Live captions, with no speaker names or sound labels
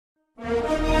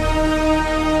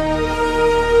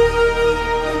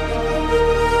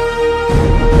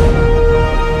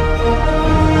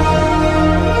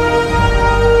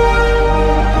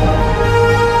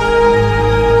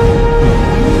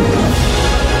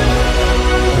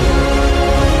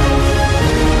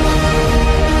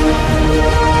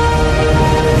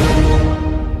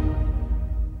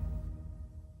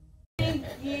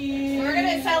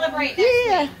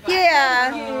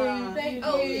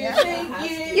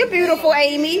You're beautiful,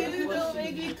 Amy.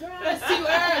 It's too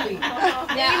early.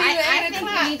 I think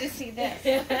you need to see this.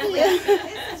 This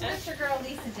is what your girl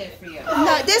Lisa did for you.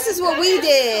 No, this is what we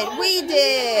did. We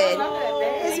did.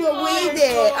 This is what we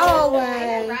did. Oh,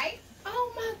 wow. Right?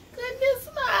 Oh my goodness,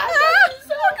 my. That's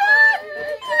so good.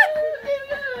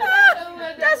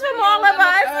 That's from all of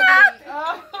us.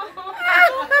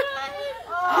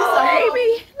 Oh,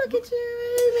 Amy. Look at you,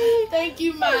 Amy. Thank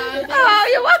you, Mom. Oh,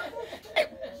 you're welcome.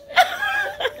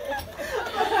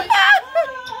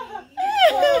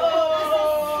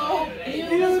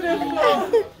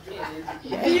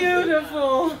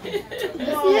 Beautiful.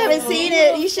 You haven't seen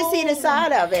it. You should see the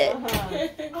side of it.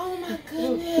 Oh my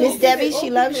goodness. Miss Debbie, she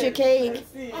loves your cake.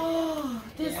 Oh,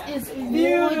 this is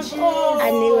beautiful. I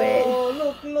knew it.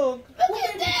 Look. Look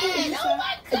at that. Oh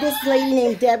my God. This lady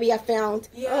named Debbie I found.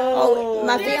 Oh,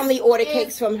 my family ordered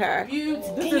cakes from her.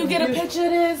 Beautiful. Can you get a picture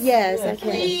of this? Yes, I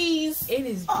can. Please. It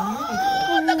is beautiful.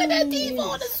 Oh, look at that diva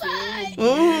on the side.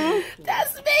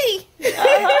 That's me.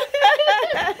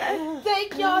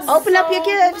 Thank y'all so Open up your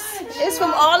gifts. much. It's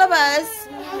from all of us.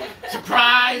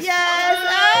 Surprise! Yes.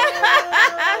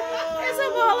 It's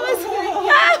from all of us.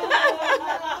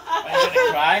 Are you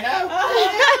gonna cry now?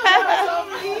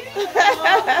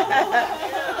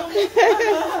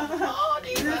 Oh,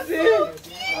 these are so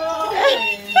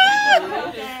cute.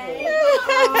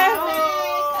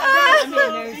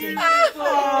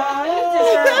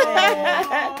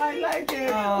 I like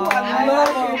it. I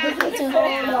love it. This is so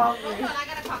lovely. I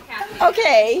gotta call Kathy.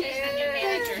 Okay.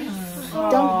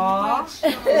 Don't.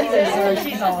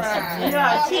 She's awesome.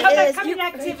 Yeah, She is. You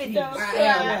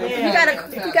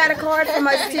got a card from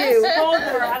us too.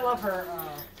 I love her.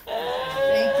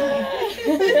 Thank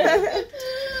you.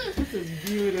 This is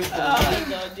beautiful. Oh my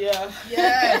God, yeah.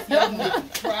 Yes, I'm gonna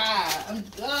cry. I'm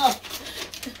done.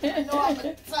 No, I'm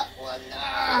a tough one.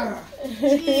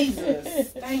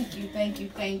 Jesus. Thank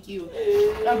you.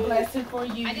 A blessing for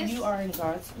you. You are in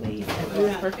God's place at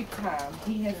the perfect time.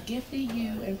 He has gifted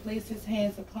you and placed his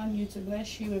hands upon you to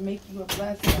bless you and make you a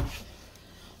blessing.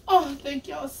 Oh, thank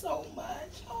y'all so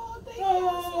much. Oh, thank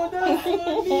y'all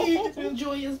so much.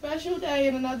 Enjoy your special day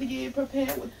and another year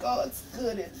prepared with God's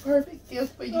good and perfect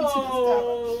gift for you to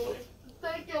discover.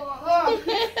 Thank y'all.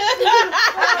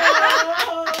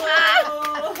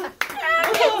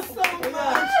 Thank you so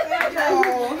much. Thank y'all.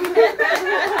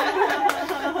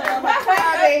 My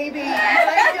cry baby.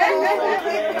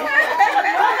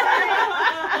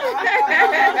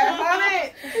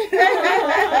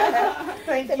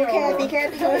 Thank you. Kathy.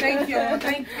 Thank you.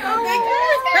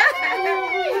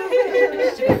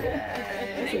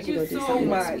 Thank you so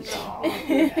much.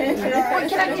 Can I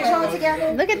get y'all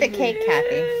together? Look at the cake,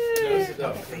 Kathy.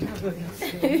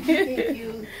 Thank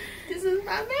you. This is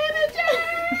my manager.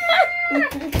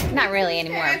 Not really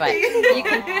anymore, but you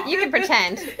can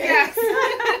pretend. Yes.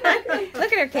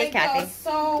 Look at her cake, Thank y'all Kathy.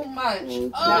 so much.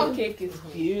 That cake is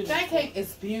beautiful. That cake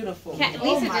is beautiful.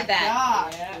 Lisa did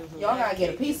that. Y'all gotta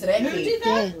get a piece of that cake.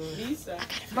 Lisa.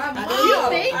 My mom.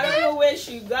 I don't know where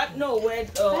she got. No, where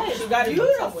she got it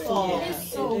from somewhere.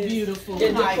 It's so beautiful.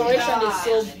 The My decoration God. is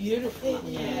so beautiful.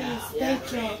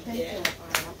 Thank y'all.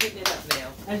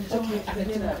 I'm putting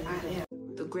it up now.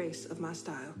 The grace of my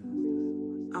style.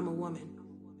 I'm a woman.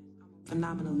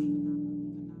 Phenomenally.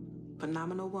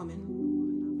 Phenomenal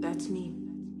woman. That's me.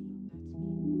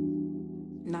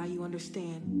 Now you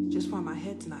understand just why my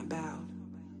head's not bowed.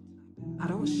 I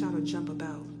don't shout or jump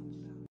about.